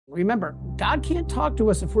Remember, God can't talk to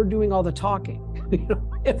us if we're doing all the talking.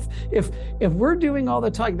 If we're doing all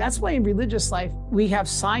the talking, that's why in religious life we have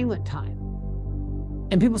silent time.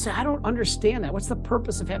 And people say, I don't understand that. What's the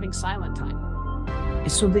purpose of having silent time?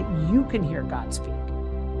 It's so that you can hear God speak.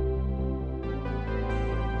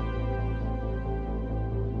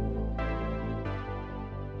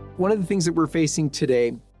 One of the things that we're facing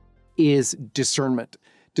today is discernment.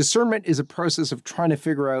 Discernment is a process of trying to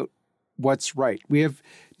figure out what's right. We have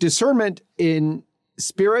discernment in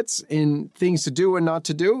spirits, in things to do and not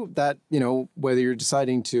to do, that, whether you're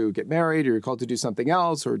deciding to get married or you're called to do something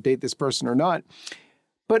else or date this person or not,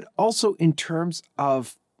 but also in terms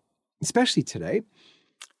of, especially today,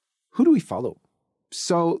 who do we follow?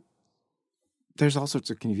 So there's all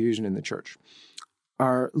sorts of confusion in the church.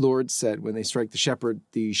 Our Lord said, when they strike the shepherd,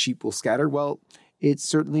 the sheep will scatter. Well, it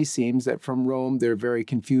certainly seems that from Rome, there are very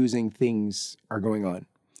confusing things are going on.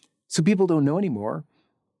 So people don't know anymore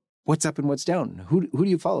what's up and what's down. Who do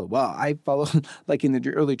you follow? Well, I follow, like in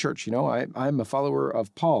the early church, I'm a follower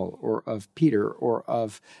of Paul or of Peter or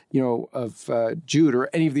of Jude or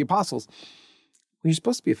any of the apostles. Well, you're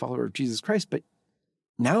supposed to be a follower of Jesus Christ, but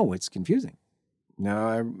now it's confusing.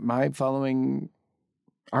 Now, am I following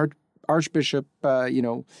Archbishop,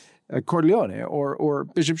 Corleone or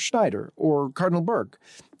Bishop Schneider or Cardinal Burke?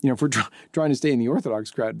 If we're trying to stay in the Orthodox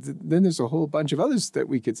crowd, then there's a whole bunch of others that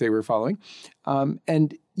we could say we're following.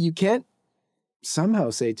 And you can't somehow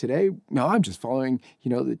say today, no, I'm just following,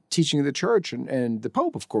 the teaching of the church and the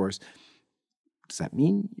Pope, of course. Does that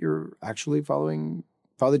mean you're actually following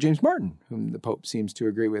Father James Martin, whom the Pope seems to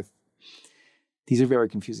agree with? These are very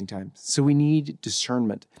confusing times. So we need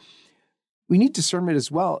discernment. We need discernment as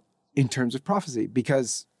well in terms of prophecy,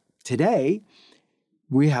 because today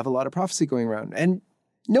we have a lot of prophecy going around. And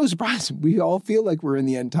no surprise, we all feel like we're in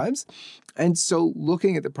the end times. And so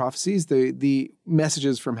looking at the prophecies, the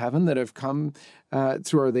messages from heaven that have come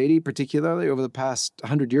through Our Lady, particularly over the past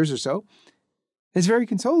 100 years or so, is very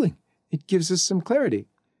consoling. It gives us some clarity.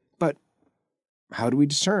 But how do we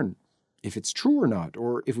discern if it's true or not,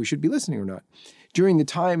 or if we should be listening or not? During the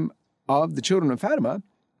time of the children of Fatima,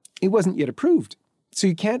 it wasn't yet approved. So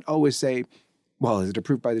you can't always say, well, is it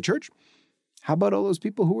approved by the church? How about all those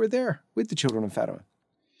people who were there with the children of Fatima?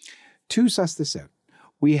 To suss this out,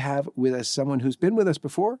 we have with us someone who's been with us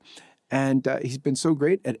before, and he's been so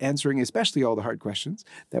great at answering especially all the hard questions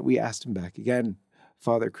that we asked him back again.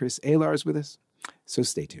 Father Chris Alar is with us, so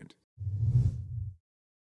stay tuned.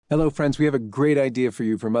 Hello, friends. We have a great idea for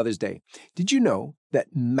you for Mother's Day. Did you know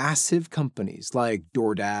that massive companies like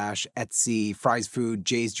DoorDash, Etsy, Fry's Food,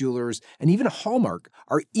 Jay's Jewelers, and even Hallmark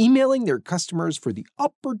are emailing their customers for the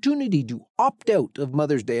opportunity to opt out of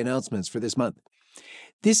Mother's Day announcements for this month?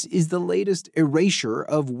 This is the latest erasure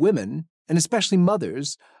of women, and especially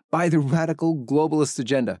mothers, by the radical globalist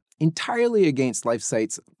agenda, entirely against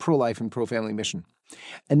LifeSite's pro-life and pro-family mission.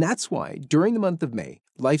 And that's why, during the month of May,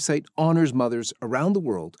 LifeSite honors mothers around the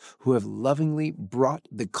world who have lovingly brought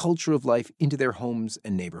the culture of life into their homes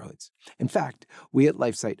and neighborhoods. In fact, we at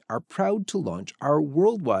LifeSite are proud to launch our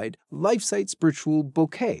worldwide LifeSite Spiritual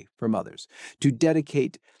Bouquet for mothers to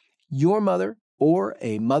dedicate your mother or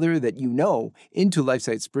a mother that you know into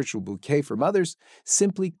LifeSite Spiritual Bouquet for Mothers.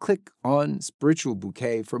 Simply click on Spiritual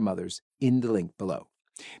Bouquet for Mothers in the link below.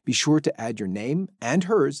 Be sure to add your name and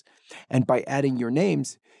hers, and by adding your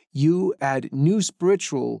names, you add new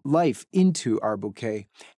spiritual life into our bouquet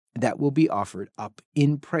that will be offered up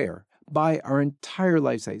in prayer by our entire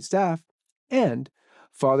LifeSite staff, and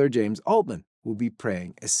Father James Altman will be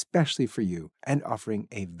praying especially for you and offering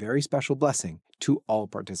a very special blessing to all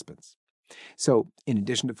participants. So, in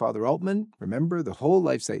addition to Father Altman, remember the whole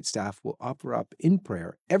LifeSite staff will offer up in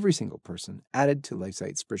prayer every single person added to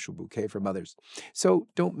LifeSite Spiritual Bouquet for Mothers. So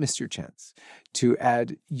don't miss your chance to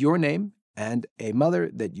add your name and a mother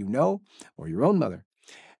that you know, or your own mother,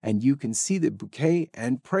 and you can see the bouquet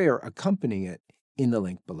and prayer accompanying it in the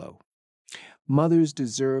link below. Mothers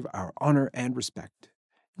deserve our honor and respect,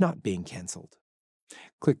 not being canceled.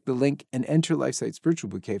 Click the link and enter LifeSite Spiritual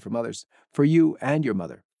Bouquet for Mothers for you and your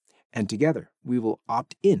mother. And together, we will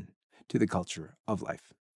opt in to the culture of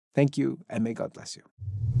life. Thank you, and may God bless you.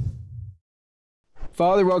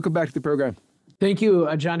 Father, welcome back to the program. Thank you,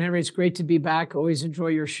 John Henry. It's great to be back. Always enjoy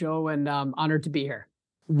your show, and honored to be here.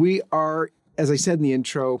 We are, as I said in the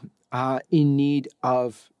intro, in need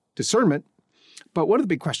of discernment. But one of the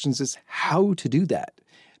big questions is how to do that,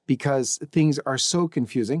 because things are so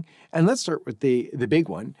confusing. And let's start with the big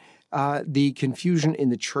one, the confusion in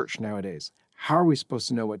the church nowadays. How are we supposed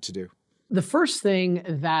to know what to do? The first thing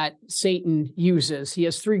that Satan uses, he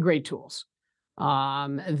has three great tools.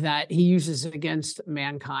 that he uses against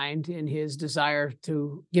mankind in his desire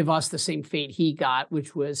to give us the same fate he got,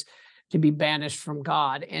 which was to be banished from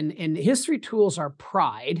God. And his three tools are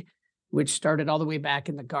pride, which started all the way back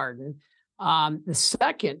in the garden. The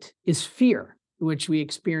second is fear, which we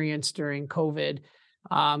experienced during COVID,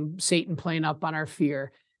 Satan playing up on our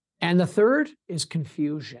fear. And the third is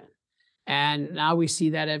confusion. And now we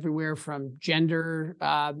see that everywhere from gender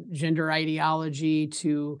ideology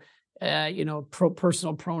to,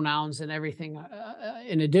 personal pronouns and everything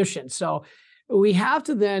in addition. So we have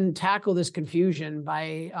to then tackle this confusion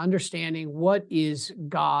by understanding what is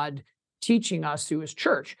God teaching us through his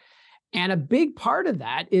church. And a big part of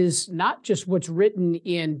that is not just what's written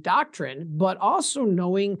in doctrine, but also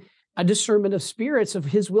knowing a discernment of spirits of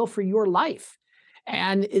his will for your life.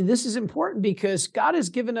 And this is important because God has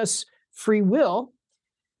given us free will.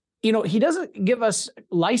 He doesn't give us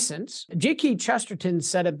license. G.K. Chesterton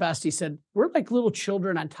said it best. He said, we're like little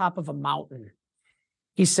children on top of a mountain.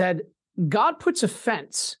 He said, God puts a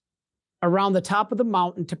fence around the top of the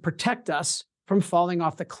mountain to protect us from falling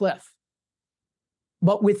off the cliff.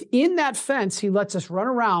 But within that fence, he lets us run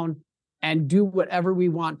around and do whatever we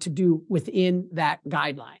want to do within that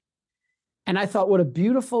guideline. And I thought, what a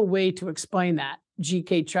beautiful way to explain that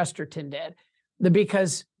G.K. Chesterton did,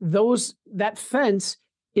 because that fence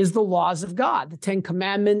is the laws of God, the Ten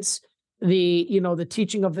Commandments, the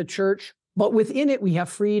teaching of the church, but within it we have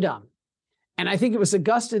freedom. And I think it was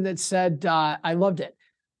Augustine that said, I loved it,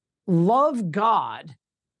 love God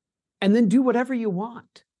and then do whatever you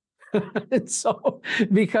want. So,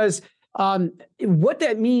 because what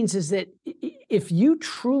that means is that if you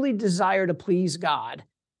truly desire to please God,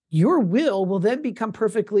 your will then become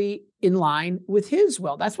perfectly in line with his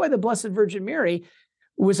will. That's why the Blessed Virgin Mary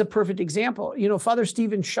was a perfect example. Father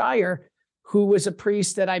Stephen Shire, who was a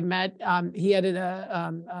priest that I met, he had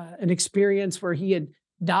an experience where he had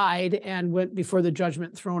died and went before the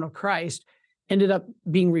judgment throne of Christ, ended up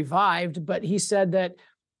being revived. But he said that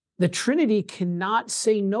the Trinity cannot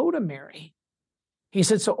say no to Mary. He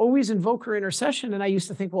said, so always invoke her intercession. And I used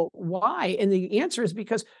to think, well, why? And the answer is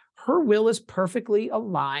because her will is perfectly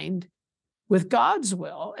aligned with God's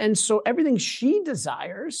will. And so everything she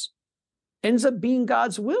desires ends up being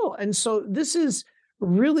God's will. And so this is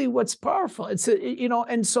really what's powerful. And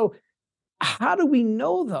so how do we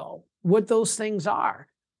know, though, what those things are?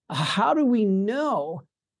 How do we know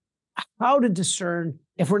how to discern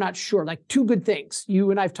if we're not sure? Like two good things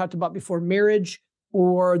you and I've talked about before: marriage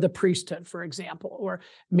or the priesthood, for example, or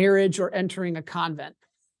marriage or entering a convent.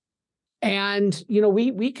 And,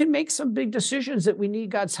 we can make some big decisions that we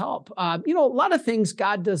need God's help. A lot of things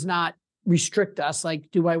God does not restrict us.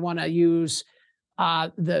 Like, do I want to use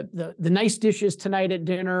the nice dishes tonight at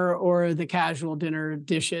dinner or the casual dinner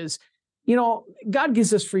dishes? God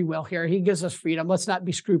gives us free will here. He gives us freedom. Let's not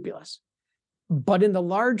be scrupulous. But in the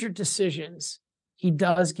larger decisions, he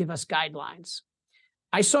does give us guidelines.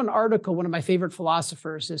 I saw an article, one of my favorite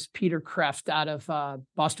philosophers is Peter Kreeft out of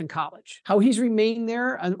Boston College. How he's remained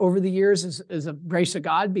there over the years is a grace of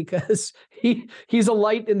God, because he's a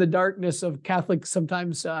light in the darkness of Catholic,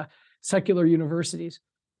 sometimes secular universities.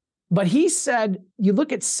 But he said, you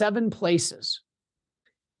look at 7 places,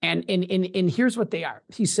 and here's what they are.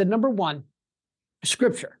 He said, number 1,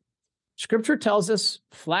 Scripture. Scripture tells us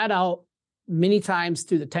flat out many times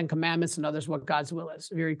through the Ten Commandments and others what God's will is,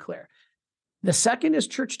 very clear. The second is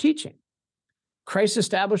church teaching. Christ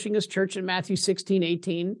establishing his church in Matthew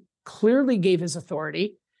 16:18 clearly gave his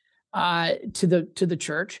authority to the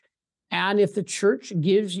church. And if the church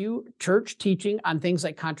gives you church teaching on things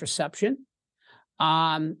like contraception,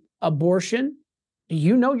 abortion,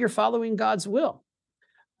 you're following God's will.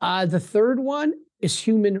 The third one is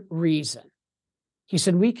human reason. He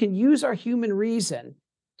said we can use our human reason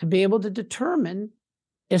to be able to determine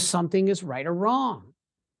if something is right or wrong.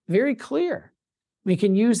 Very clear. We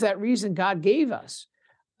can use that reason God gave us.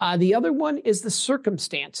 The other one is the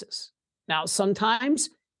circumstances. Now, sometimes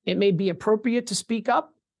it may be appropriate to speak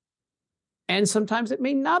up, and sometimes it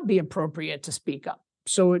may not be appropriate to speak up.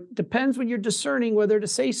 So it depends when you're discerning whether to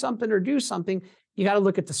say something or do something. You got to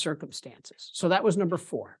look at the circumstances. So that was number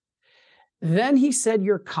 4. Then he said,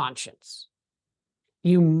 your conscience.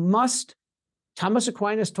 You must, Thomas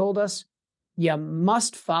Aquinas told us, you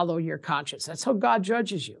must follow your conscience. That's how God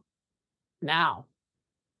judges you. Now,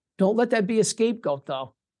 don't let that be a scapegoat,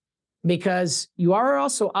 though, because you are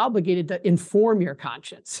also obligated to inform your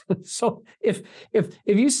conscience. So if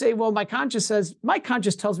you say, well, my conscience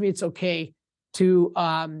tells me it's okay to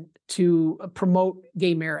promote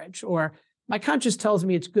gay marriage, or my conscience tells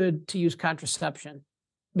me it's good to use contraception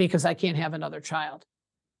because I can't have another child.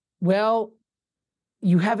 Well,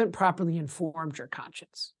 you haven't properly informed your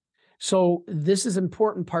conscience. So this is an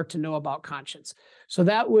important part to know about conscience. So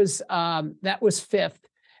that was fifth.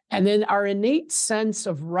 And then our innate sense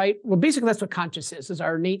of right, well, basically that's what conscience is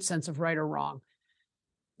our innate sense of right or wrong.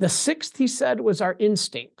 The sixth, he said, was our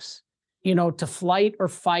instincts, to flight or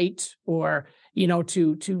fight, or,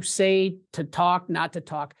 to say, to talk, not to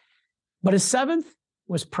talk. But his seventh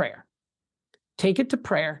was prayer. Take it to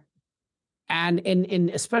prayer. And in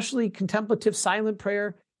especially contemplative silent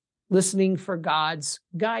prayer, listening for God's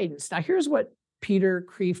guidance. Now, here's what Peter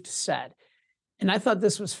Kreeft said. And I thought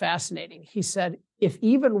this was fascinating. He said, if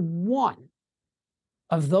even one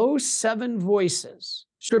of those seven voices,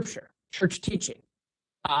 scripture, church teaching,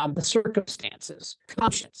 the circumstances,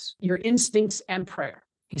 conscience, your instincts, and prayer,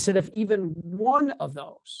 he said, if even one of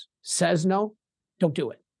those says no, don't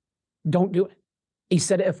do it. Don't do it. He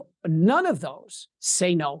said, if none of those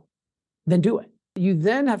say no, then do it. You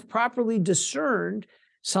then have properly discerned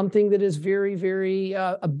something that is very, very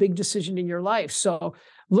a big decision in your life. So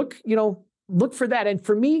look for that. And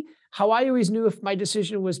for me, how I always knew if my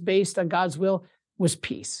decision was based on God's will was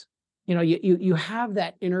peace. You have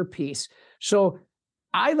that inner peace. So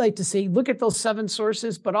I like to say, look at those seven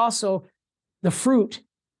sources, but also the fruit.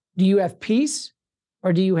 Do you have peace,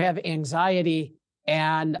 or do you have anxiety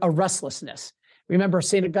and a restlessness? Remember,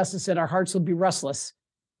 St. Augustine said, our hearts will be restless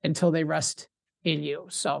until they rest in you.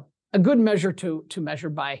 So a good measure to measure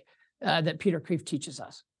by that Peter Kreeft teaches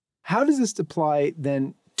us. How does this apply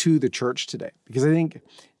then to the church today? Because I think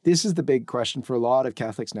this is the big question for a lot of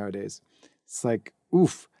Catholics nowadays. It's like,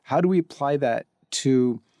 how do we apply that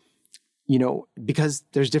to, because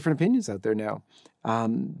there's different opinions out there now,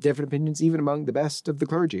 different opinions even among the best of the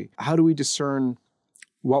clergy. How do we discern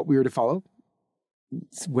what we are to follow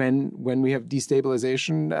when we have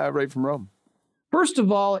destabilization right from Rome? First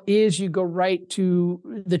of all, is you go right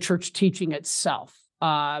to the church teaching itself.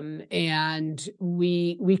 And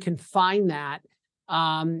we can find that,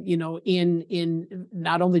 in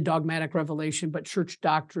not only dogmatic revelation, but church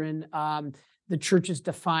doctrine, the church's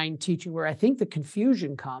defined teaching, where I think the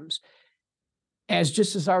confusion comes,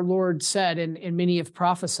 just as our Lord said, and many have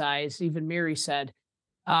prophesied, even Mary said,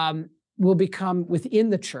 will become within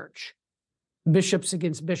the church, bishops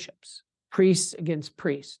against bishops, priests against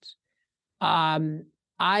priests. I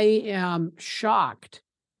am shocked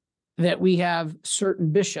that we have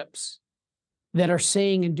certain bishops that are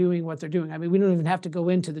saying and doing what they're doing. I mean, we don't even have to go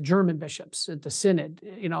into the German bishops at the synod,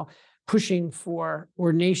 pushing for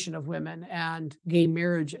ordination of women and gay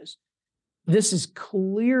marriages. This is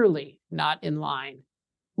clearly not in line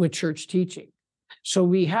with church teaching. So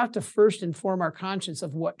we have to first inform our conscience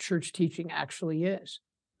of what church teaching actually is.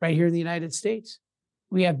 Right here in the United States,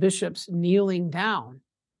 we have bishops kneeling down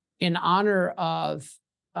in honor of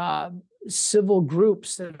civil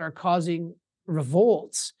groups that are causing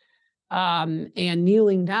revolts, and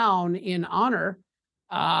kneeling down in honor,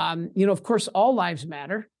 of course, all lives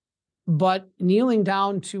matter, but kneeling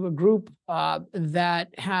down to a group that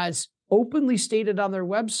has openly stated on their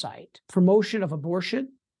website promotion of abortion,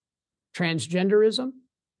 transgenderism,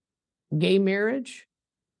 gay marriage,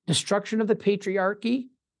 destruction of the patriarchy,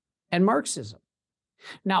 and Marxism.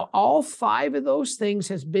 Now, all five of those things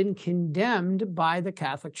has been condemned by the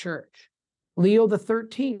Catholic Church. Leo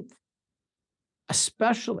XIII,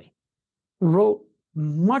 especially, wrote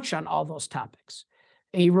much on all those topics.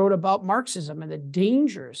 He wrote about Marxism and the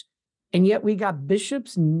dangers, and yet we got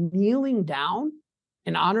bishops kneeling down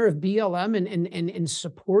in honor of BLM and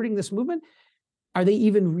supporting this movement. Are they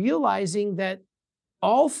even realizing that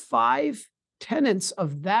all five tenets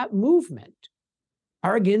of that movement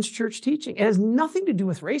are against church teaching? It has nothing to do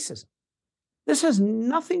with racism. This has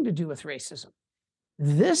nothing to do with racism.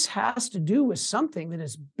 This has to do with something that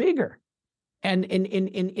is bigger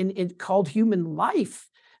and called human life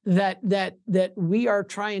that we are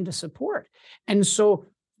trying to support. And so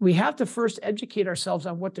we have to first educate ourselves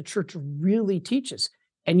on what the church really teaches.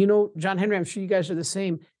 And John Henry, I'm sure you guys are the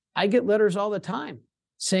same. I get letters all the time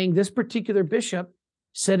saying this particular bishop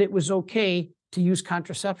said it was okay to use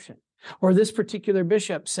contraception, or this particular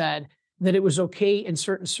bishop said that it was okay in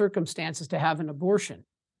certain circumstances to have an abortion.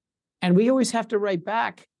 And we always have to write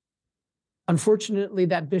back, unfortunately,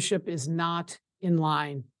 that bishop is not in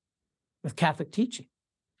line with Catholic teaching.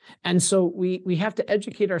 And so we have to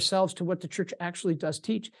educate ourselves to what the church actually does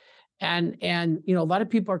teach. And a lot of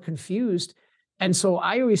people are confused. And so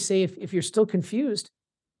I always say, if you're still confused,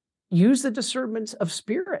 use the discernment of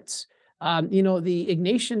spirits. The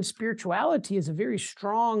Ignatian spirituality is a very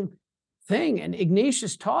strong thing. And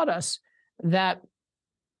Ignatius taught us that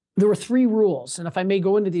there were three rules. And if I may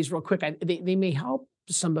go into these real quick, they may help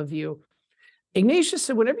some of you. Ignatius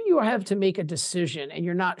said, whenever you have to make a decision and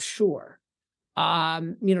you're not sure,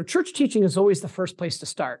 church teaching is always the first place to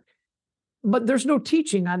start. But there's no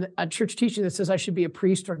teaching on a church teaching that says I should be a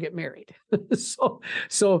priest or get married. so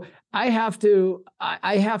I have to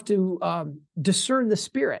discern the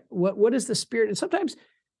Spirit. What is the Spirit? And sometimes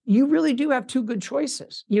you really do have two good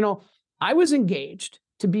choices. I was engaged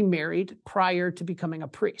to be married prior to becoming a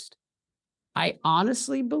priest. I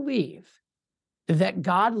honestly believe that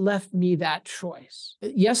God left me that choice.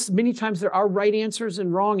 Yes, many times there are right answers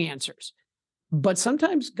and wrong answers, but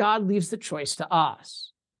sometimes God leaves the choice to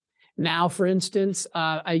us. Now, for instance,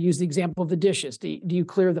 I use the example of the dishes. Do you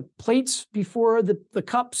clear the plates before the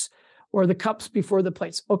cups or the cups before the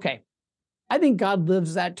plates? Okay, I think God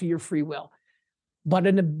lives that to your free will. But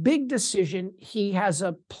in a big decision, he has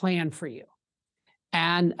a plan for you.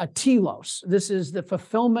 And a telos, this is the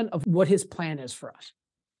fulfillment of what his plan is for us.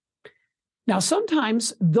 Now,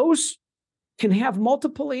 sometimes those can have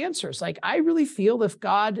multiple answers. Like, I really feel if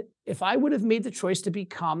I would have made the choice to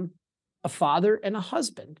become a father and a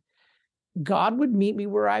husband, God would meet me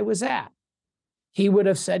where I was at. He would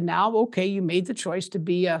have said, now, okay, you made the choice to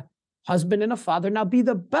be a husband and a father. Now be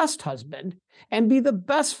the best husband and be the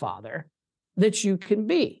best father that you can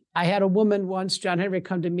be. I had a woman once, John Henry,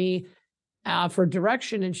 come to me for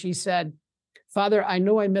direction, and she said, Father, I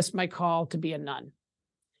know I missed my call to be a nun.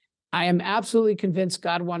 I am absolutely convinced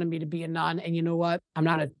God wanted me to be a nun. And you know what? I'm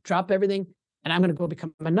not going to drop everything and I'm going to go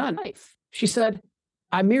become a nun. She said,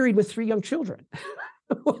 I'm married with 3 young children.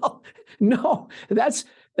 Well, no, that's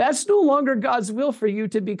no longer God's will for you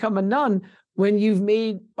to become a nun when you've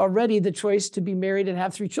made already the choice to be married and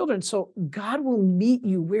have 3 children. So God will meet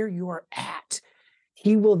you where you are at.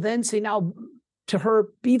 He will then say, now to her,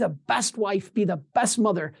 be the best wife, be the best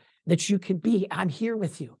mother that you can be. I'm here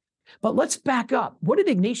with you. But let's back up. What did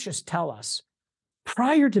Ignatius tell us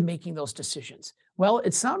prior to making those decisions? Well,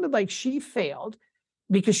 it sounded like she failed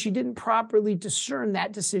because she didn't properly discern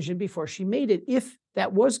that decision before she made it, if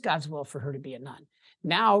that was God's will for her to be a nun.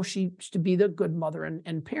 Now she's to be the good mother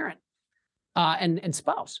and parent and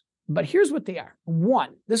spouse. But here's what they are. 1,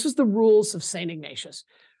 this is the rules of St. Ignatius.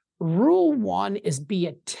 Rule 1 is be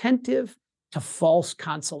attentive to false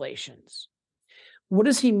consolations. What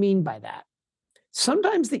does he mean by that?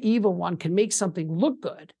 Sometimes the evil one can make something look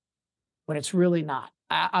good, but it's really not.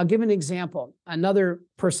 I'll give an example. Another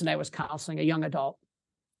person I was counseling, a young adult,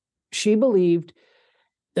 she believed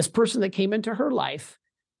this person that came into her life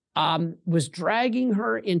was dragging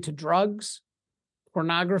her into drugs,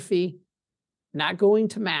 pornography, not going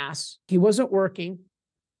to mass. He wasn't working.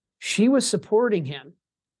 She was supporting him.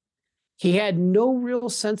 He had no real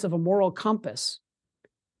sense of a moral compass,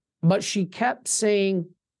 but she kept saying,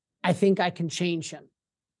 I think I can change him.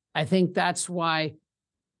 I think that's why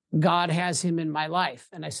God has him in my life.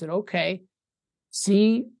 And I said, okay,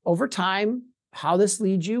 see over time how this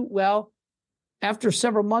leads you. Well, after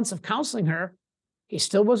several months of counseling her, he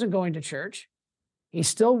still wasn't going to church. He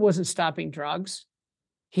still wasn't stopping drugs.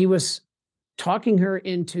 He was talking her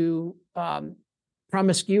into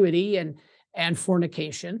promiscuity and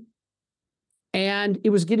fornication. And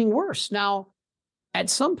it was getting worse. Now, at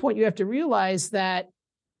some point, you have to realize that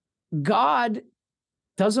God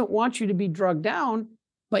doesn't want you to be drugged down,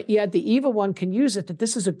 but yet the evil one can use it that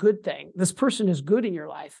this is a good thing. This person is good in your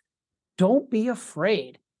life. Don't be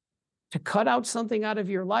afraid to cut out something out of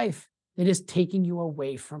your life that is taking you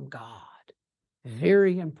away from God.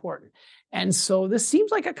 Very important. And so this seems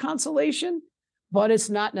like a consolation, but it's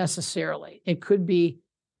not necessarily. It could be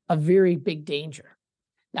a very big danger.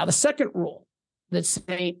 Now, the second rule that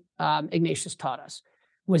St. Ignatius taught us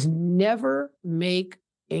was never make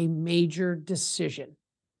a major decision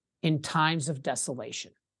in times of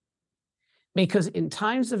desolation. Because in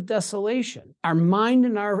times of desolation, our mind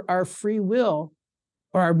and our free will,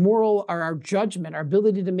 or our moral, or our judgment, our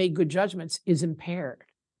ability to make good judgments is impaired.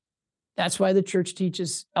 That's why the church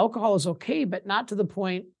teaches alcohol is okay, but not to the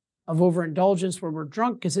point of overindulgence where we're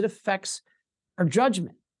drunk, because it affects our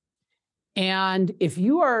judgment. And if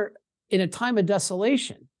you are in a time of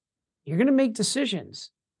desolation, you're going to make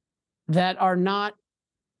decisions that are not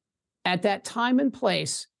at that time and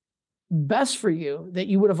place best for you that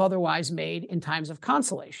you would have otherwise made in times of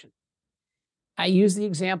consolation. I use the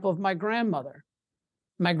example of my grandmother.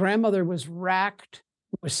 My grandmother was racked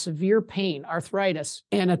with severe pain, arthritis,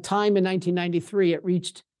 and a time in 1993, it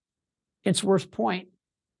reached its worst point.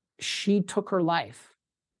 She took her life.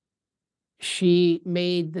 She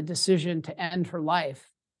made the decision to end her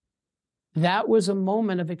life. That was a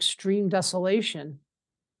moment of extreme desolation,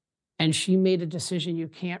 and she made a decision you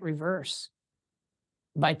can't reverse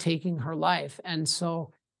by taking her life. And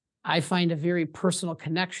so I find a very personal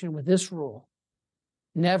connection with this rule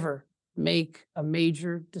Never make a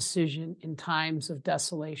major decision in times of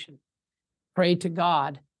desolation. Pray to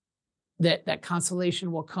God that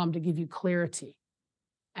consolation will come to give you clarity.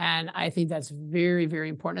 And I think that's very, very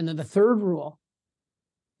important. And then the third rule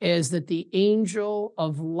is that the angel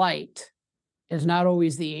of light is not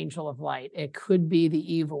always the angel of light. It could be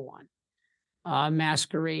the evil one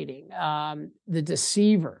masquerading. The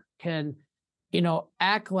deceiver can,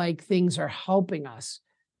 act like things are helping us.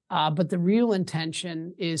 But the real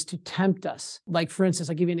intention is to tempt us. Like, for instance,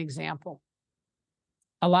 I'll give you an example.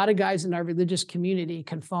 A lot of guys in our religious community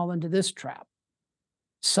can fall into this trap: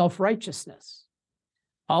 self-righteousness.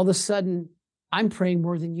 All of a sudden, I'm praying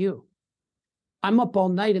more than you. I'm up all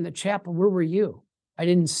night in the chapel. Where were you? I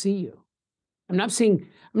didn't see you. I'm not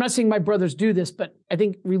saying my brothers do this, but I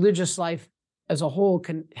think religious life as a whole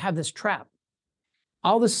can have this trap.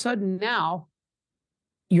 All of a sudden now,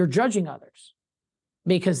 you're judging others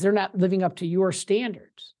because they're not living up to your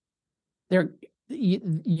standards.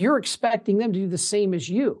 You're expecting them to do the same as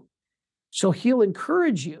you. So he'll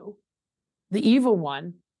encourage you, the evil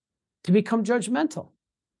one, to become judgmental.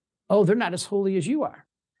 Oh, they're not as holy as you are.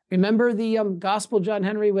 Remember the Gospel, John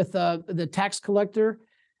Henry, with the tax collector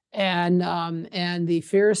and the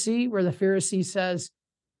Pharisee, where the Pharisee says,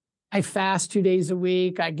 I fast 2 days a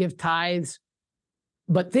week, I give tithes,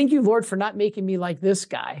 but thank you, Lord, for not making me like this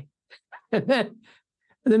guy. And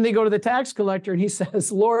then they go to the tax collector and he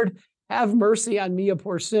says, Lord, have mercy on me, a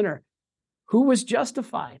poor sinner. Who was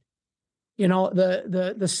justified?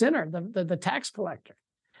 The sinner, the tax collector.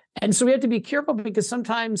 And so we have to be careful, because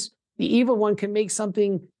sometimes the evil one can make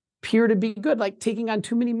something appear to be good, like taking on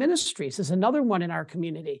too many ministries is another one in our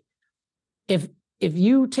community. If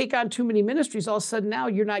you take on too many ministries, all of a sudden now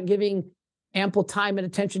you're not giving ample time and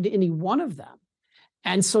attention to any one of them.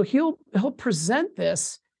 And so he'll present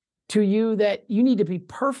this to you that you need to be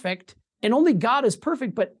perfect, and only God is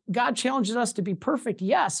perfect, but God challenges us to be perfect,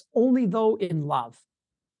 yes, only though in love.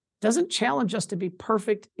 Doesn't challenge us to be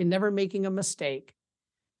perfect in never making a mistake.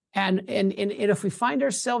 And if we find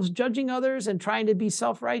ourselves judging others and trying to be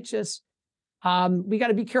self-righteous, we got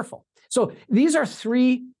to be careful. So these are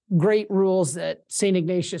three great rules that St.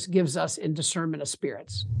 Ignatius gives us in discernment of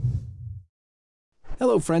spirits.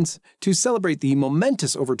 Hello, friends. To celebrate the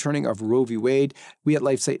momentous overturning of Roe v. Wade, we at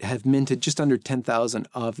LifeSite have minted just under 10,000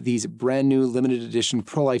 of these brand new limited edition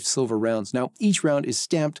pro-life silver rounds. Now, each round is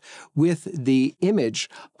stamped with the image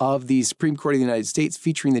of the Supreme Court of the United States,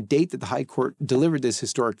 featuring the date that the High Court delivered this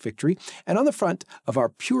historic victory. And on the front of our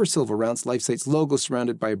pure silver rounds, LifeSite's logo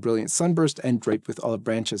surrounded by a brilliant sunburst and draped with olive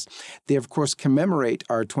branches. They, of course, commemorate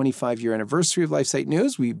our 25-year anniversary of LifeSite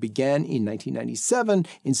News. We began in 1997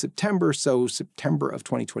 in September, so September of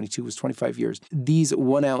 2022 was 25 years. These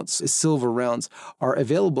 1 ounce silver rounds are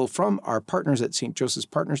available from our partners at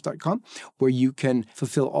stjosephspartners.com, where you can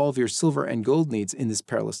fulfill all of your silver and gold needs in this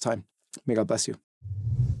perilous time. May God bless you.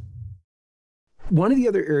 One of the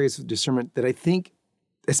other areas of discernment that I think,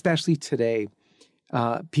 especially today,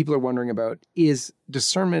 people are wondering about is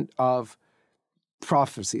discernment of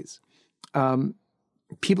prophecies.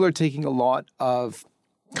 People are taking a lot of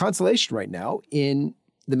consolation right now in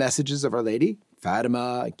the messages of Our Lady,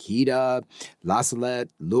 Fatima, Akita, La Salette,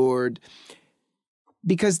 Lourdes,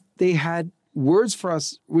 because they had words for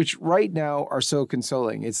us which right now are so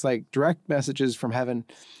consoling. It's like direct messages from heaven,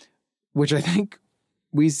 which I think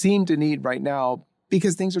we seem to need right now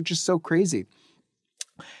because things are just so crazy.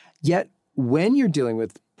 Yet, when you're dealing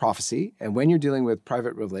with prophecy and when you're dealing with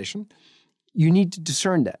private revelation, you need to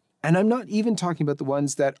discern that. And I'm not even talking about the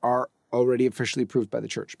ones that are already officially approved by the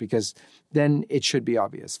church, because then it should be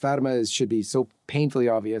obvious. Fatima should be so painfully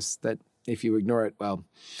obvious that if you ignore it, well,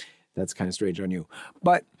 that's kind of strange on you.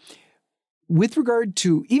 But with regard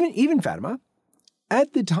to even Fatima,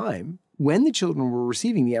 at the time when the children were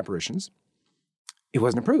receiving the apparitions, it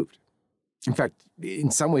wasn't approved. In fact,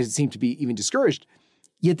 in some ways, it seemed to be even discouraged,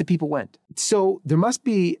 yet the people went. So there must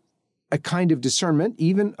be a kind of discernment,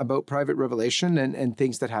 even about private revelation and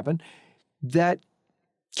things that happen, that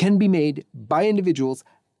can be made by individuals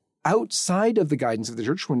outside of the guidance of the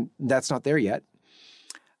church when that's not there yet.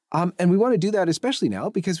 And we want to do that especially now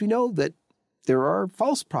because we know that there are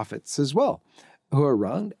false prophets as well who are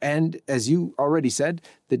around. And as you already said,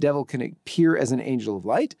 the devil can appear as an angel of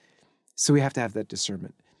light. So we have to have that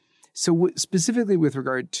discernment. So specifically with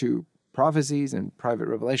regard to prophecies and private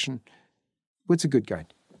revelation, what's a good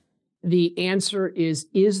guide? The answer is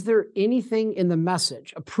there anything in the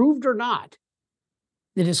message, approved or not,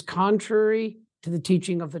 that is contrary to the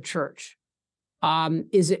teaching of the church?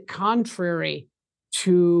 Is it contrary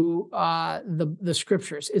to the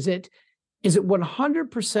scriptures? Is it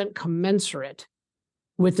 100% commensurate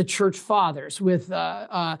with the church fathers, with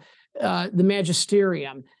the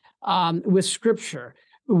magisterium, with scripture,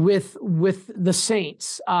 with the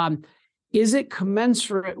saints? Is it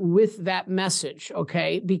commensurate with that message?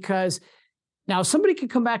 Okay, because now somebody could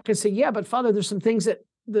come back and say, yeah, but Father, there's some things that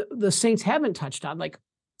the saints haven't touched on, like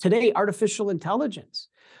today, artificial intelligence.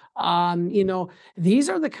 These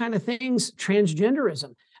are the kind of things,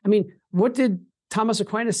 transgenderism. I mean, what did Thomas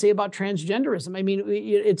Aquinas say about transgenderism? I mean,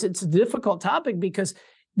 it's a difficult topic because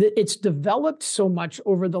it's developed so much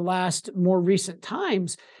over the last more recent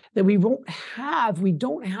times that we don't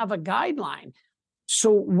have a guideline.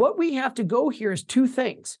 So what we have to go here is two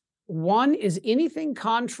things. One is anything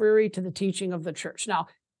contrary to the teaching of the church. Now,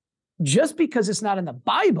 just because it's not in the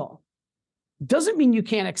Bible doesn't mean you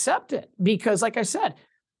can't accept it. Because like I said,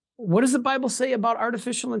 what does the Bible say about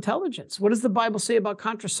artificial intelligence? What does the Bible say about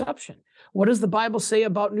contraception? What does the Bible say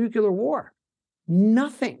about nuclear war?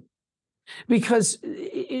 Nothing. Because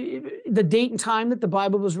the date and time that the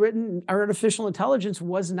Bible was written, artificial intelligence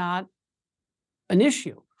was not an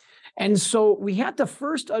issue. And so we have to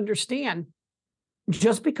first understand,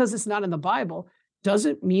 just because it's not in the Bible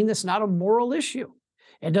doesn't mean it's not a moral issue.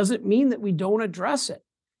 It doesn't mean that we don't address it.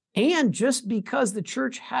 And just because the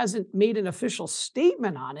church hasn't made an official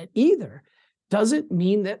statement on it either, doesn't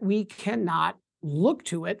mean that we cannot look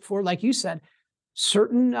to it for, like you said,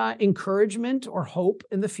 certain encouragement or hope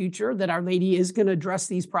in the future that Our Lady is going to address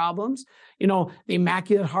these problems. The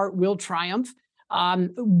Immaculate Heart will triumph.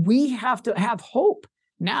 We have to have hope.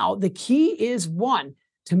 Now, the key is, one,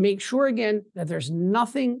 to make sure, again, that there's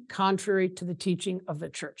nothing contrary to the teaching of the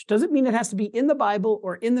church. Doesn't mean it has to be in the Bible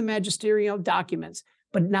or in the magisterial documents,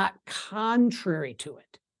 but not contrary to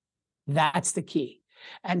it. That's the key.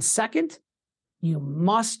 And second, you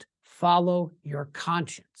must follow your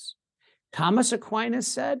conscience. Thomas Aquinas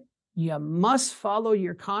said, you must follow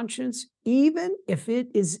your conscience even if it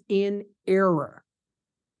is in error.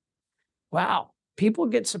 Wow, people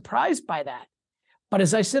get surprised by that. But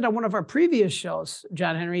as I said on one of our previous shows,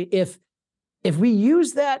 John Henry, if we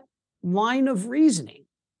use that line of reasoning,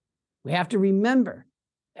 we have to remember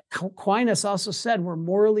that Aquinas also said we're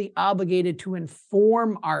morally obligated to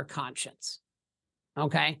inform our conscience.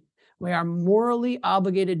 Okay? We are morally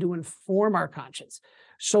obligated to inform our conscience.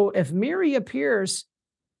 So if Mary appears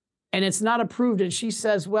and it's not approved and she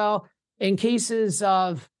says, well, in cases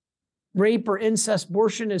of rape or incest,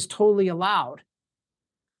 abortion is totally allowed,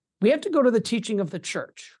 we have to go to the teaching of the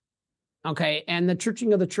church, okay? And the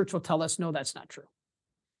teaching of the church will tell us, no, that's not true.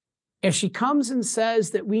 If she comes and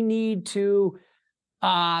says that we need to,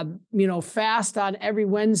 fast on every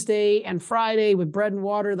Wednesday and Friday with bread and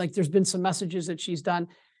water, like there's been some messages that she's done,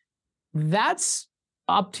 that's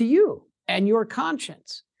up to you and your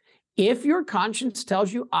conscience. If your conscience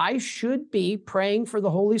tells you I should be praying for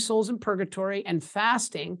the holy souls in purgatory and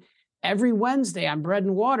fasting every Wednesday on bread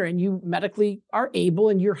and water, and you medically are able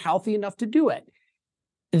and you're healthy enough to do it,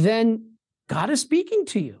 then God is speaking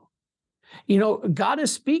to you. God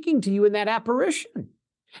is speaking to you in that apparition.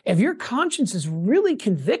 If your conscience is really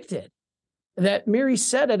convicted that Mary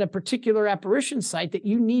said at a particular apparition site that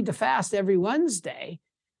you need to fast every Wednesday,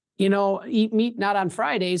 eat meat not on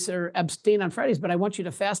Fridays or abstain on Fridays, but I want you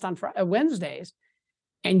to fast on Wednesdays,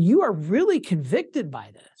 and you are really convicted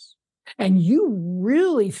by this, and you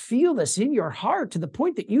really feel this in your heart to the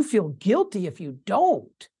point that you feel guilty if you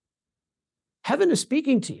don't, heaven is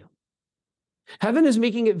speaking to you. Heaven is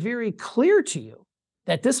making it very clear to you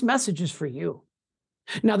that this message is for you.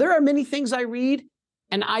 Now, there are many things I read,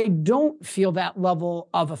 and I don't feel that level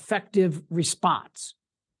of effective response.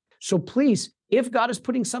 So please, if God is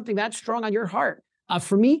putting something that strong on your heart,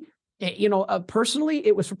 for me, personally,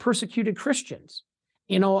 it was for persecuted Christians.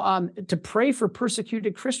 To pray for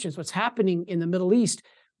persecuted Christians, what's happening in the Middle East,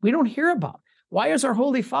 we don't hear about. Why is our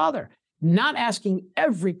Holy Father not asking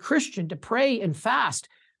every Christian to pray and fast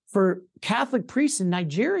for Catholic priests in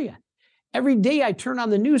Nigeria? Every day I turn on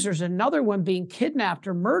the news, there's another one being kidnapped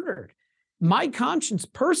or murdered. My conscience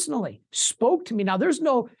personally spoke to me. Now,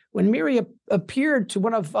 when Mary appeared to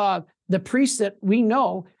one of the priests that we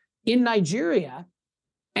know in Nigeria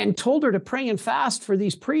and told her to pray and fast for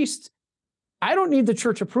these priests, I don't need the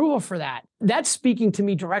church approval for that. That's speaking to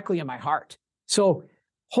me directly in my heart. So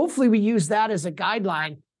hopefully we use that as a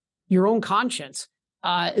guideline, your own conscience,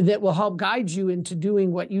 that will help guide you into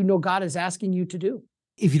doing what God is asking you to do.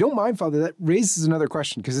 If you don't mind, Father, that raises another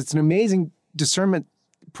question, because it's an amazing discernment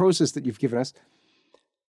process that you've given us.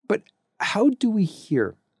 But how do we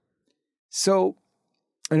hear? So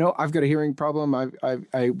I know I've got a hearing problem.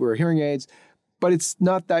 I wear hearing aids, but it's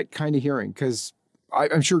not that kind of hearing, because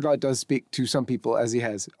I'm sure God does speak to some people as he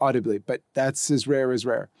has audibly, but that's as rare as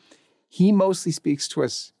rare. He mostly speaks to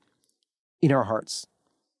us in our hearts.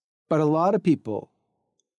 But a lot of people,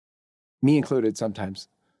 me included sometimes,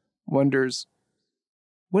 wonders,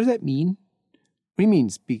 what does that mean? What do you mean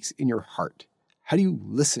speaks in your heart? How do you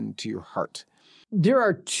listen to your heart? There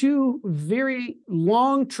are two very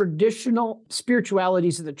long traditional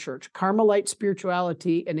spiritualities of the church, Carmelite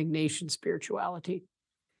spirituality and Ignatian spirituality.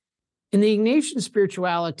 In the Ignatian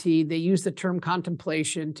spirituality, they use the term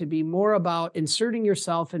contemplation to be more about inserting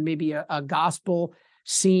yourself in maybe a gospel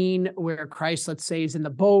scene where Christ, let's say, is in the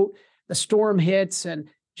boat, the storm hits, and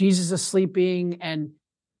Jesus is sleeping, and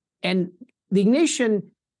the Ignatian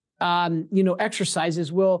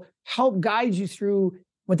exercises will help guide you through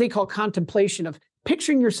what they call contemplation of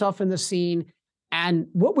picturing yourself in the scene and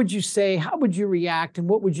what would you say, how would you react, and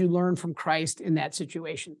what would you learn from Christ in that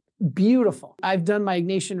situation. Beautiful. I've done my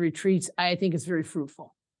Ignatian retreats. I think it's very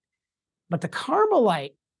fruitful. But the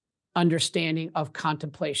Carmelite understanding of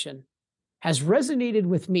contemplation has resonated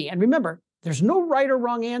with me. And remember, there's no right or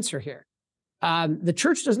wrong answer here. The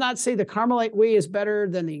church does not say the Carmelite way is better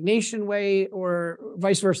than the Ignatian way or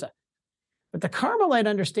vice versa. But the Carmelite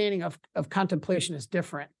understanding of contemplation is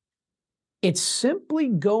different. It's simply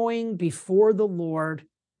going before the Lord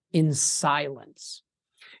in silence.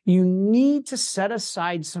 You need to set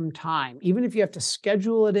aside some time, even if you have to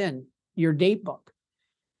schedule it in your date book.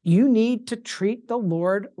 You need to treat the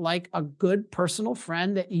Lord like a good personal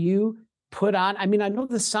friend that you put on. I mean, I know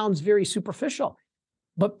this sounds very superficial,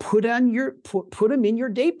 but put him in your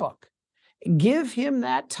date book. Give him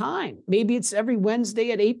that time. Maybe it's every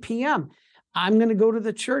Wednesday at 8 p.m. I'm going to go to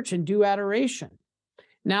the church and do adoration.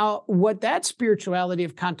 Now, what that spirituality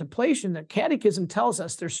of contemplation, the Catechism tells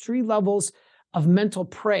us there's 3 levels of mental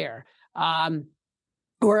prayer.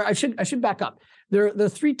 Or I should back up. There are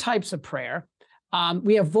 3 types of prayer.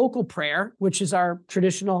 We have vocal prayer, which is our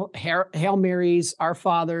traditional Hail Marys, Our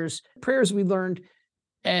Fathers, prayers we learned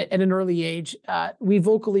at an early age. We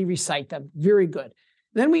vocally recite them. Very good.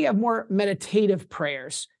 Then we have more meditative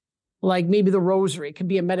prayers, like maybe the Rosary. It could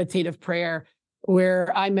be a meditative prayer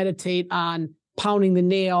where I meditate on pounding the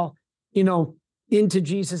nail, into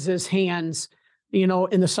Jesus's hands,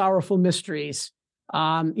 in the sorrowful mysteries,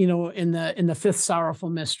 in the 5th sorrowful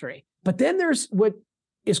mystery. But then there's what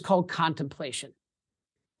is called contemplation.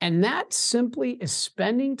 And that simply is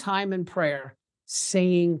spending time in prayer,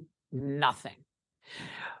 saying nothing.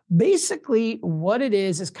 Basically, what it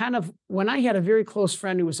is kind of when I had a very close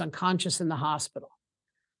friend who was unconscious in the hospital.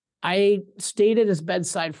 I stayed at his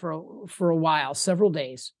bedside for a while, several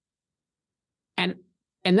days.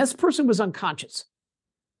 And this person was unconscious.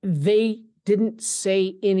 They didn't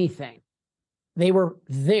say anything. They were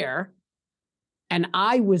there, and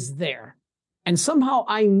I was there. And somehow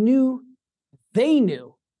I knew they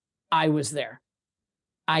knew I was there.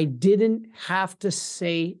 I didn't have to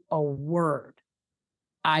say a word.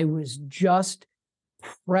 I was just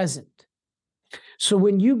present. So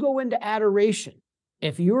when you go into adoration,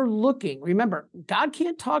 if you're looking, remember, God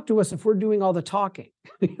can't talk to us if we're doing all the talking.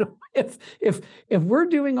 If we're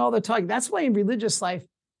doing all the talking, that's why in religious life,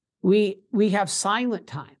 we have silent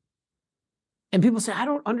time. And people say, I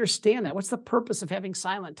don't understand that. What's the purpose of having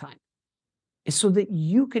silent time? It's so that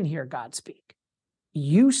you can hear God speak.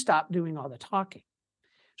 You stop doing all the talking.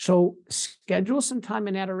 So schedule some time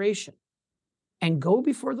in adoration and go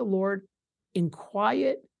before the Lord in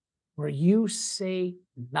quiet where you say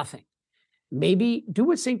nothing. Maybe do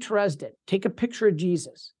what St. Therese did. Take a picture of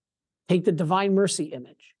Jesus. Take the Divine Mercy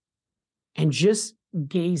image and just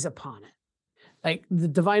gaze upon it. Like the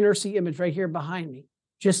Divine Mercy image right here behind me.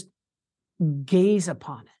 Just gaze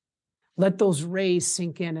upon it. Let those rays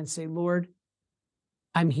sink in and say, Lord,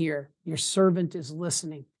 I'm here. Your servant is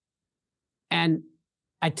listening. And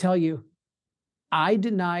I tell you, I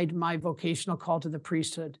denied my vocational call to the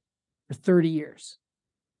priesthood for 30 years.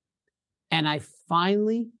 And I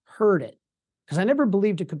finally heard it because I never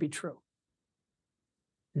believed it could be true.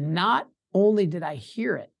 Not only did I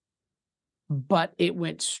hear it, but it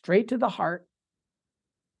went straight to the heart.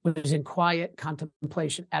 It was in quiet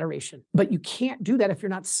contemplation, adoration. But you can't do that if you're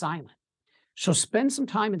not silent. So spend some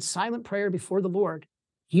time in silent prayer before the Lord.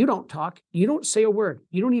 You don't talk. You don't say a word.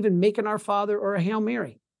 You don't even make an Our Father or a Hail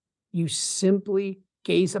Mary. You simply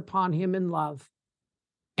gaze upon him in love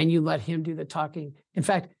and you let him do the talking. In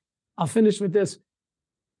fact, I'll finish with this.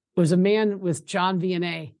 There was a man with John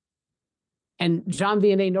Vianney, and John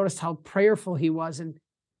Vianney noticed how prayerful he was. And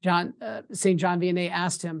St. John Vianney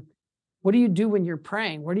asked him, what do you do when you're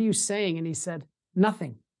praying? What are you saying? And he said,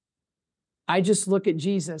 nothing. I just look at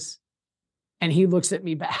Jesus and he looks at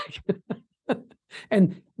me back.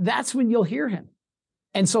 And that's when you'll hear him.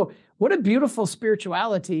 And so what a beautiful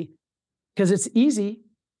spirituality, because it's easy.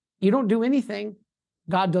 You don't do anything,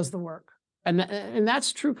 God does the work. And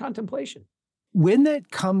that's true contemplation. When that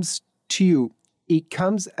comes to you, it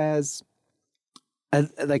comes as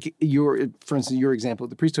like for instance, your example of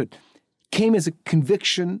the priesthood came as a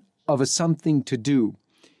conviction of something to do,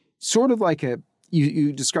 sort of like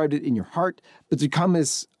you described it in your heart, but to come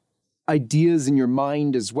as ideas in your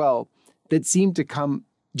mind as well that seem to come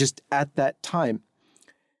just at that time.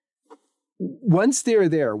 Once they're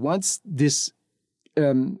there, once this,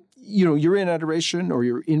 you're in adoration or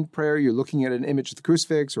you're in prayer, you're looking at an image of the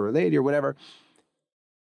crucifix or a lady or whatever,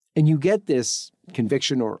 and you get this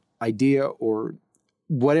conviction or idea or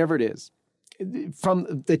whatever it is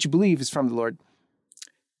from that you believe is from the Lord.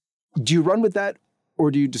 Do you run with that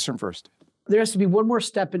or do you discern first? There has to be one more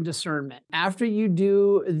step in discernment. After you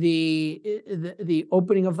do the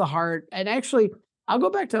opening of the heart, and actually, I'll go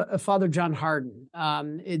back to Father John Hardin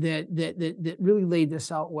that really laid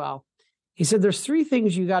this out well. He said there's three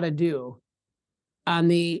things you got to do on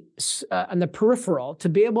the peripheral to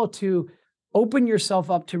be able to open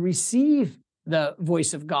yourself up to receive the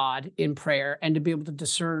voice of God in prayer and to be able to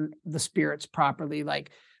discern the spirits properly,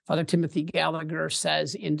 like Father Timothy Gallagher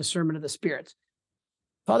says in Discernment of the Spirits.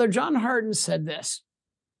 Father John Hardin said this: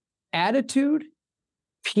 attitude,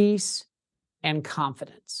 peace, and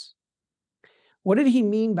confidence. What did he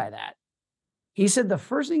mean by that? He said the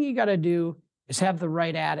first thing you got to do is have the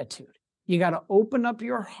right attitude. You got to open up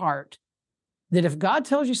your heart that if God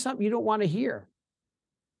tells you something you don't want to hear,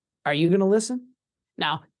 are you going to listen?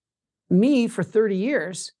 Now, me for 30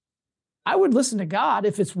 years, I would listen to God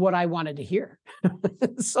if it's what I wanted to hear.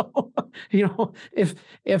 So, if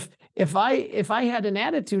I had an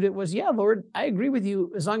attitude, it was, yeah, Lord, I agree with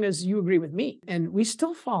you as long as you agree with me. And we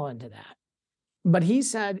still fall into that. But he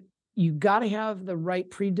said, you got to have the right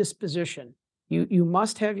predisposition. You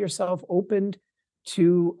must have yourself opened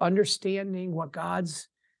to understanding what God's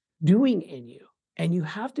doing in you. And you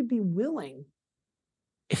have to be willing,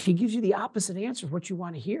 if he gives you the opposite answer of what you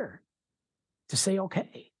want to hear, to say,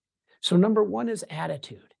 okay. So number one is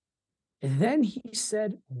attitude. And then he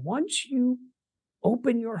said, once you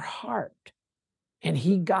open your heart and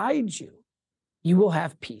he guides you, you will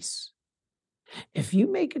have peace. If you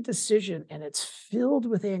make a decision and it's filled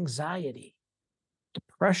with anxiety,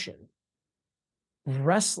 depression,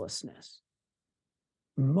 restlessness,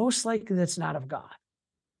 most likely that's not of God.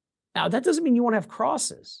 Now, that doesn't mean you won't have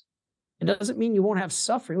crosses. It doesn't mean you won't have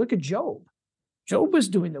suffering. Look at Job. Job was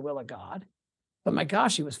doing the will of God. But my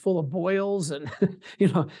gosh, he was full of boils and,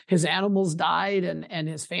 his animals died and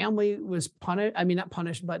his family was punished. I mean, not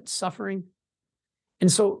punished, but suffering.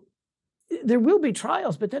 And so there will be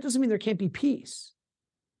trials, but that doesn't mean there can't be peace.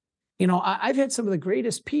 I've had some of the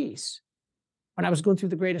greatest peace when I was going through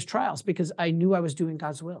the greatest trials because I knew I was doing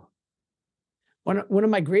God's will. One of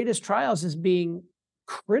my greatest trials is being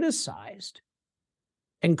criticized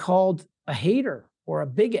and called a hater or a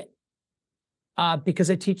bigot. Because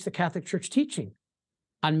I teach the Catholic Church teaching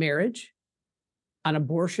on marriage, on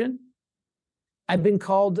abortion. I've been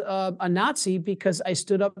called a Nazi because I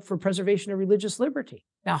stood up for preservation of religious liberty.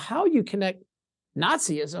 Now, how you connect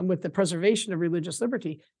Nazism with the preservation of religious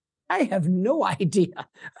liberty, I have no idea.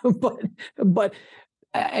 But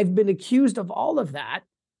I've been accused of all of that.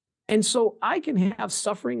 And so I can have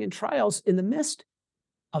suffering and trials in the midst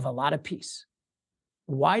of a lot of peace.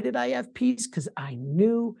 Why did I have peace? Because I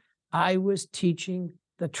knew I was teaching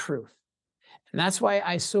the truth. And that's why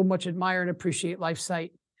I so much admire and appreciate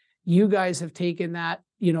LifeSite. You guys have taken that,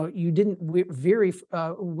 you didn't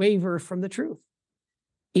waver from the truth.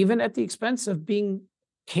 Even at the expense of being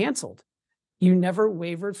canceled, you never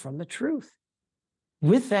wavered from the truth.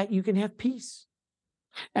 With that, you can have peace.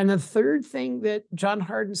 And the third thing that John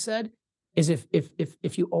Hardin said is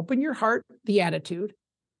if you open your heart, the attitude,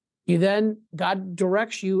 God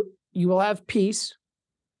directs you, you will have peace.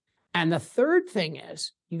 And the third thing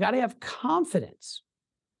is you got to have confidence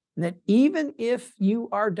that even if you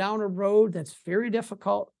are down a road that's very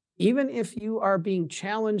difficult, even if you are being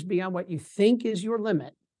challenged beyond what you think is your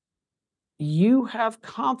limit, you have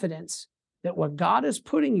confidence that what God is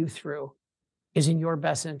putting you through is in your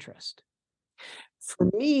best interest. For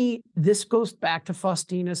me, this goes back to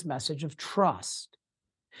Faustina's message of trust,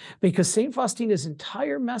 because St. Faustina's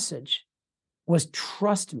entire message was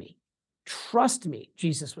trust me. Trust me,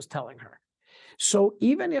 Jesus was telling her. So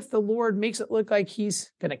even if the Lord makes it look like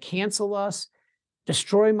he's going to cancel us,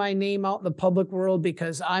 destroy my name out in the public world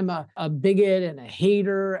because I'm a bigot and a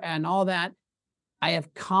hater and all that, I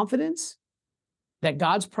have confidence that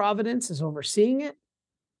God's providence is overseeing it,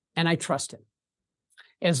 and I trust him.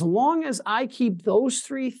 As long as I keep those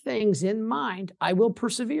three things in mind, I will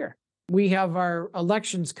persevere. we have our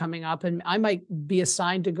elections coming up, and I might be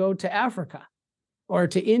assigned to go to Africa or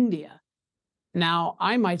to India. Now,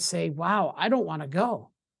 I might say, wow, I don't want to go.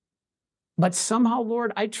 But somehow,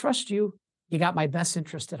 Lord, I trust you. You got my best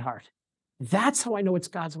interest at heart. That's how I know it's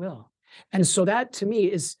God's will. And so that to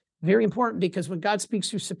me is very important, because when God speaks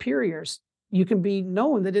through superiors, you can be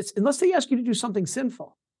known that it's, unless they ask you to do something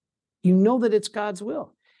sinful, you know that it's God's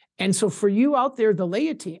will. And so for you out there, the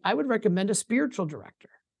laity, I would recommend a spiritual director,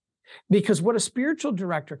 because what a spiritual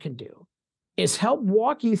director can do is help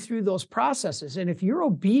walk you through those processes. And if you're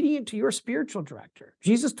obedient to your spiritual director,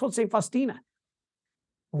 Jesus told St. Faustina,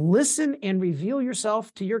 listen and reveal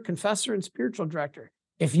yourself to your confessor and spiritual director.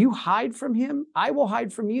 If you hide from him, I will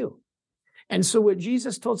hide from you. And so what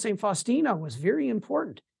Jesus told St. Faustina was very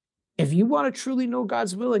important. If you want to truly know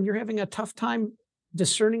God's will and you're having a tough time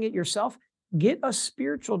discerning it yourself, get a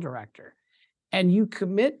spiritual director, and you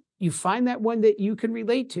commit, you find that one that you can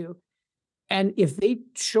relate to. And if they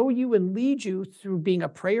show you and lead you through being a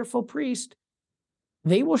prayerful priest,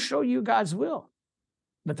 they will show you God's will.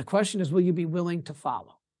 But the question is, will you be willing to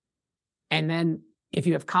follow? And then if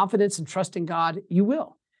you have confidence and trust in God, you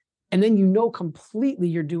will. And then you know completely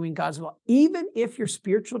you're doing God's will. Even if your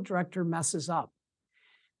spiritual director messes up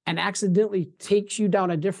and accidentally takes you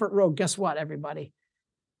down a different road, guess what, everybody?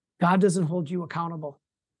 God doesn't hold you accountable.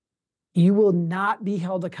 You will not be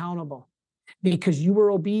held accountable because you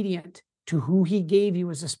were obedient to who he gave you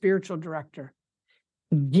as a spiritual director.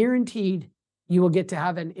 Guaranteed you will get to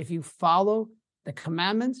heaven if you follow the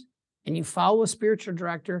commandments and you follow a spiritual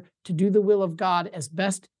director to do the will of God as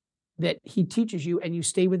best that he teaches you, and you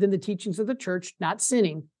stay within the teachings of the church, not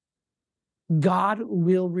sinning. God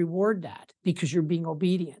will reward that because you're being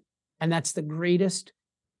obedient. And that's the greatest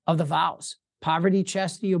of the vows. Poverty,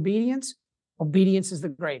 chastity, obedience. Obedience is the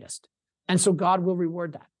greatest. And so God will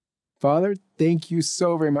reward that. Father, thank you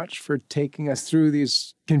so very much for taking us through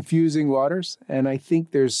these confusing waters. And I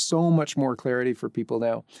think there's so much more clarity for people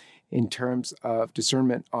now in terms of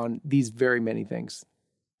discernment on these very many things.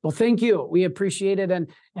 Well, thank you. We appreciate it. And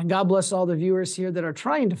God bless all the viewers here that are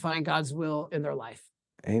trying to find God's will in their life.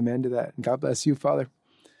 Amen to that. And God bless you, Father.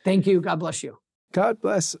 Thank you. God bless you. God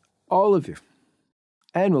bless all of you.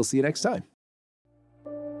 And we'll see you next time.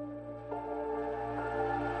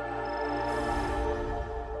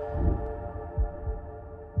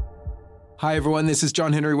 Hi, everyone. This is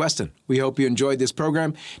John Henry Weston. We hope you enjoyed this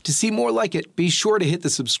program. To see more like it, be sure to hit the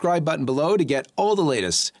subscribe button below to get all the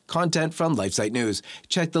latest content from LifeSite News.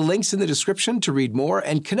 Check the links in the description to read more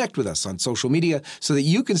and connect with us on social media so that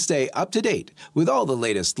you can stay up to date with all the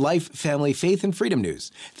latest life, family, faith, and freedom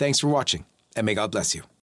news. Thanks for watching, and may God bless you.